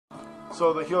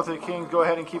So the Hyotei Kings go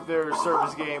ahead and keep their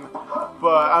service game.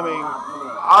 But, I mean,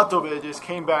 Atobe just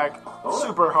came back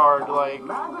super hard. Like,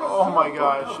 oh my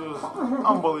gosh, it was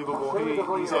unbelievable.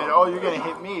 He said, oh, you're going to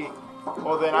hit me.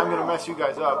 Well, then I'm going to mess you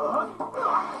guys up.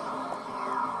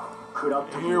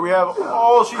 Here we have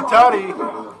Oishitari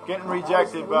getting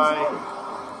rejected by...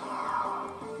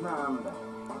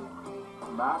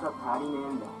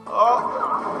 Oh.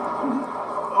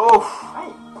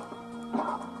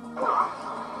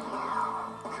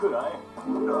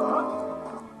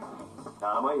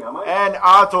 And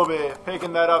Atobe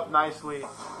picking that up nicely.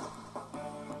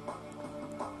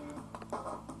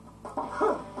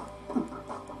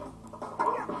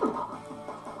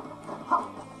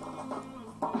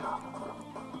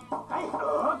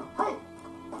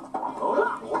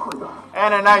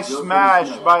 And a nice smash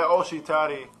by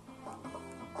Oishitari.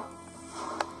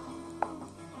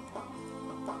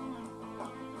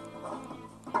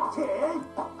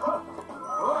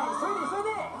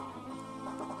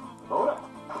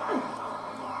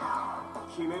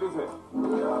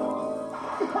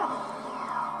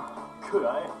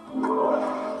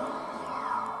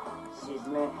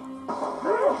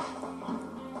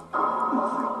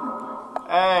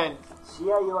 And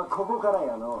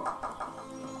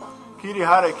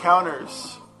Kirihaya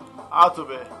counters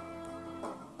Atobe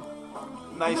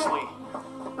nicely.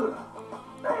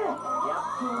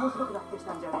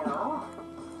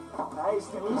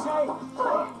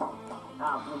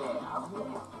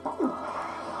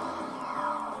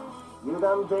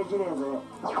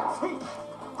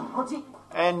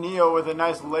 And Niou with a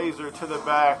nice laser to the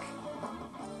back.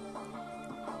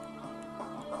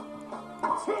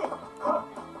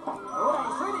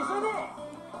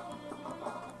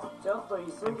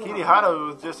 And Kirihaya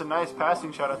with just a nice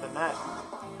passing shot at the net.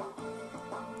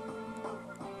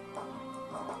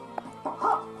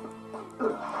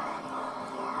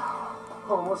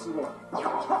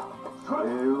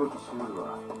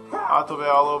 Atobe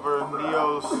all over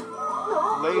Niou's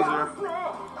laser.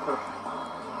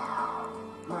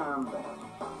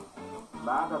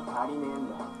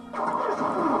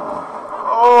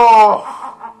 Oh!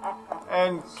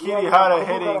 And Kirihaya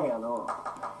hitting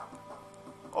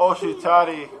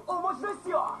Oishitari.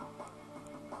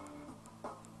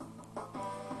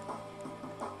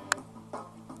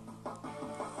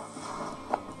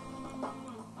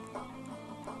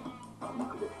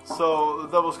 So the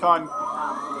doubles con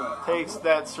takes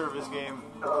that service game.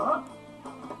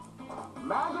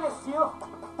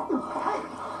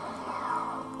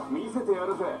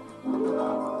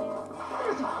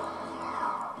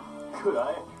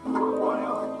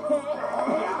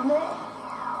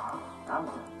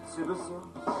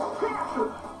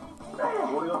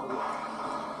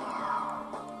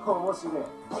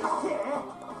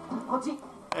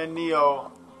 And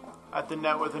Niou at the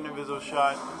net with an invisible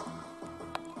shot.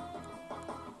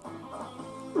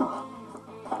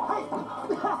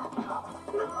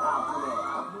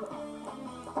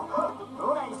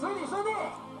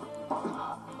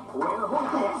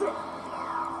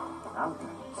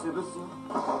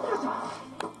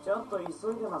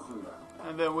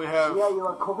 And then we have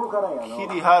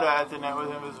Kirihaya at the net with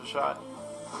an invisible shot.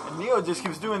 And Niou just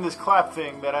keeps doing this clap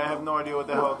thing that I have no idea what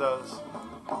the hell it does.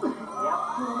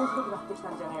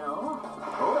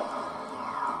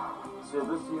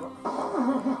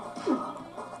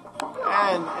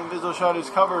 And invisible shot is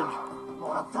covered.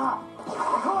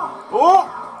 Oh!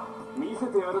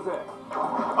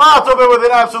 Atobe with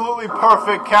an absolutely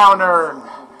perfect counter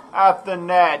at the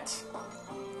net.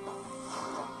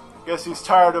 Guess he's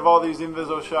tired of all these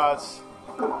invisible shots.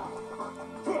 Oh!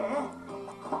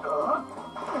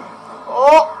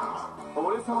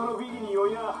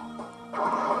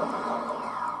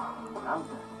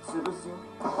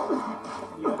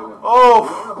 Oh!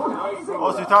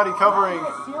 Oishitari covering.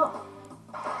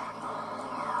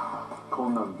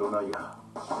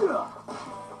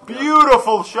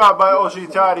 Beautiful shot by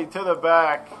Oishitari to the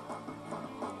back.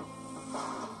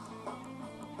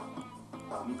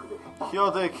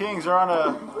 Hyotei Kings are on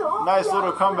a nice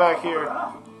little comeback here.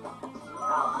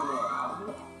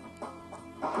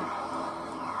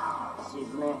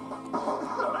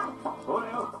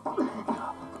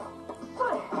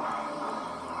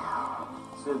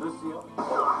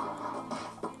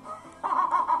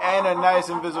 And a nice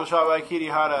invisible shot by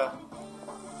Kirihaya.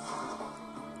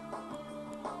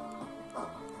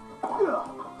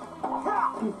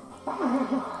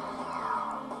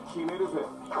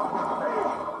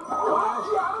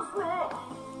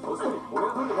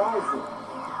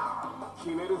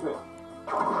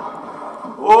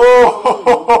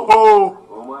 Oh!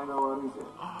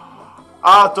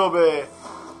 Atobe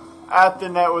at the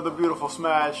net with a beautiful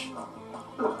smash.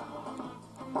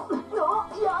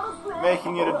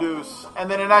 making it a deuce. And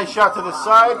then a nice shot to the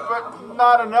side, but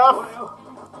not enough.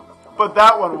 But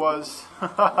that one was.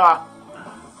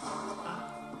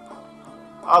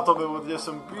 Atobe with just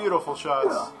some beautiful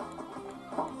shots.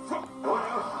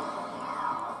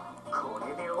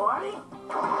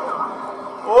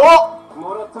 Oh!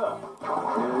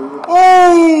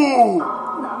 Ooh!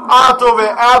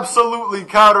 Atobe absolutely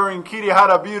countering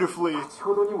Kirihaya beautifully.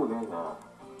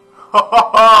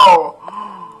 Oh!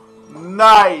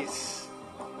 Nice!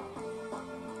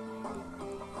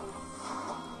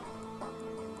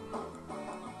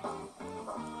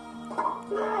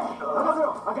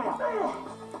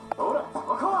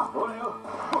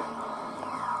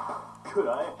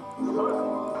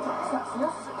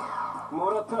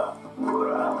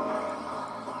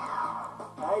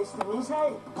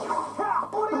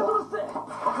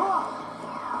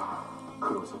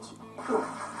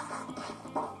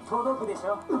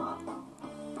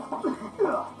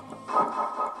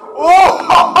 Oh!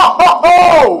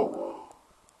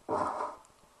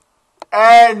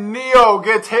 And Niou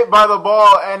gets hit by the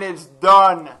ball and it's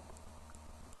done.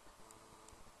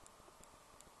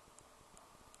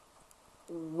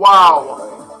 Wow.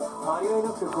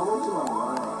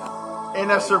 In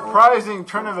a surprising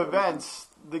turn of events,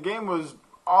 the game was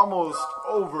almost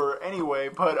over anyway,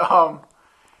 but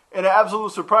in an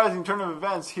absolute surprising turn of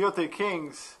events, Hyotei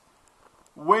Kings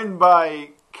win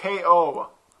by KO.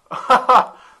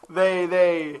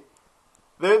 They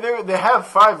have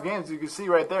 5 games, you can see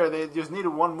right there. They just needed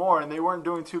one more, and they weren't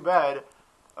doing too bad.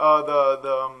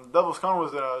 The Devil's Con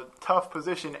was in a tough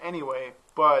position anyway,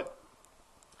 but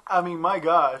I mean, my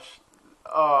gosh,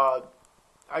 I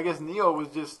guess Niou was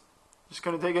just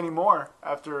couldn't take any more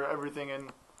after everything,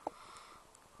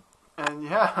 and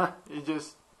yeah, he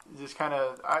just kind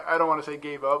of, I don't want to say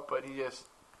gave up, but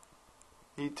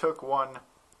he took one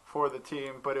for the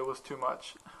team, but it was too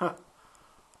much.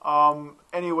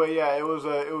 Anyway, yeah, it was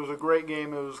a great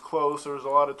game. It was close. There was a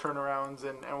lot of turnarounds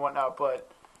and whatnot,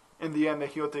 but in the end, the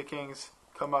Hyotei Kings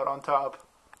come out on top,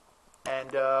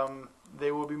 and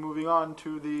they will be moving on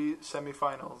to the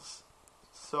semifinals.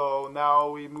 So now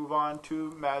we move on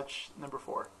to match number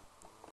 4.